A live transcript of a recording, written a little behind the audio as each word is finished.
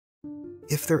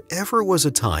If there ever was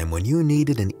a time when you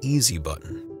needed an easy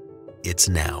button, it's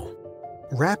now.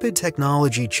 Rapid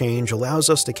technology change allows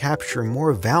us to capture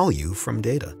more value from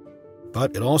data,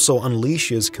 but it also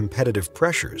unleashes competitive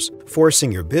pressures,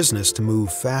 forcing your business to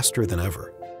move faster than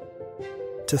ever.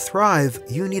 To thrive,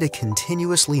 you need a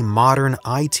continuously modern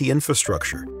IT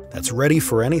infrastructure that's ready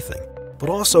for anything, but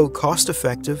also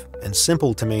cost-effective and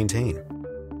simple to maintain.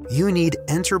 You need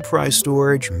enterprise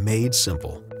storage made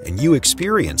simple, and you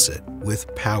experience it with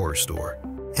PowerStore.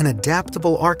 An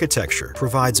adaptable architecture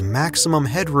provides maximum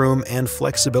headroom and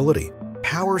flexibility.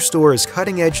 PowerStore's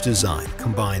cutting-edge design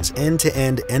combines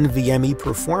end-to-end NVMe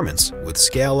performance with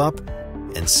scale-up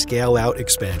and scale-out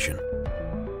expansion.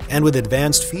 And with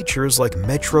advanced features like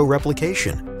metro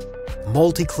replication,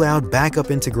 multicloud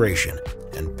backup integration,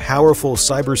 and powerful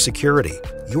cybersecurity,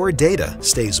 your data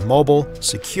stays mobile,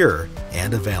 secure,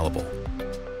 and available.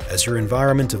 As your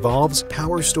environment evolves,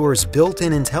 PowerStore's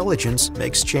built-in intelligence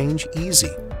makes change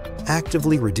easy,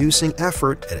 actively reducing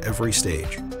effort at every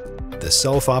stage. The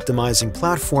self-optimizing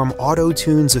platform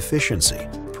auto-tunes efficiency,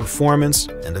 performance,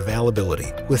 and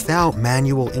availability without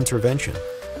manual intervention.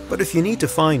 But if you need to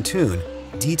fine-tune,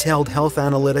 detailed health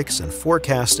analytics and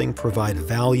forecasting provide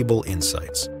valuable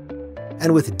insights.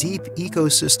 And with deep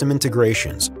ecosystem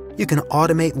integrations, you can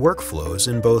automate workflows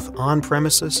in both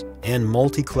on-premises and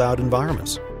multi-cloud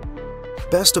environments.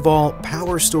 Best of all,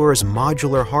 PowerStore's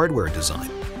modular hardware design,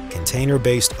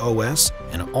 container-based OS,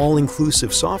 and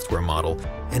all-inclusive software model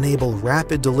enable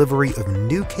rapid delivery of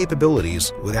new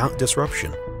capabilities without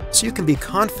disruption, so you can be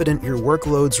confident your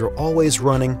workloads are always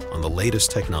running on the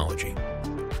latest technology.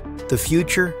 The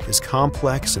future is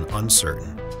complex and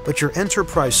uncertain, but your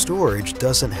enterprise storage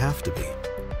doesn't have to be.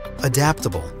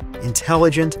 Adaptable,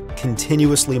 intelligent,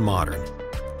 continuously modern.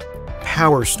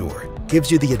 PowerStore gives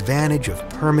you the advantage of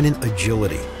permanent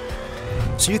agility,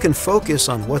 so you can focus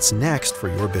on what's next for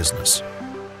your business.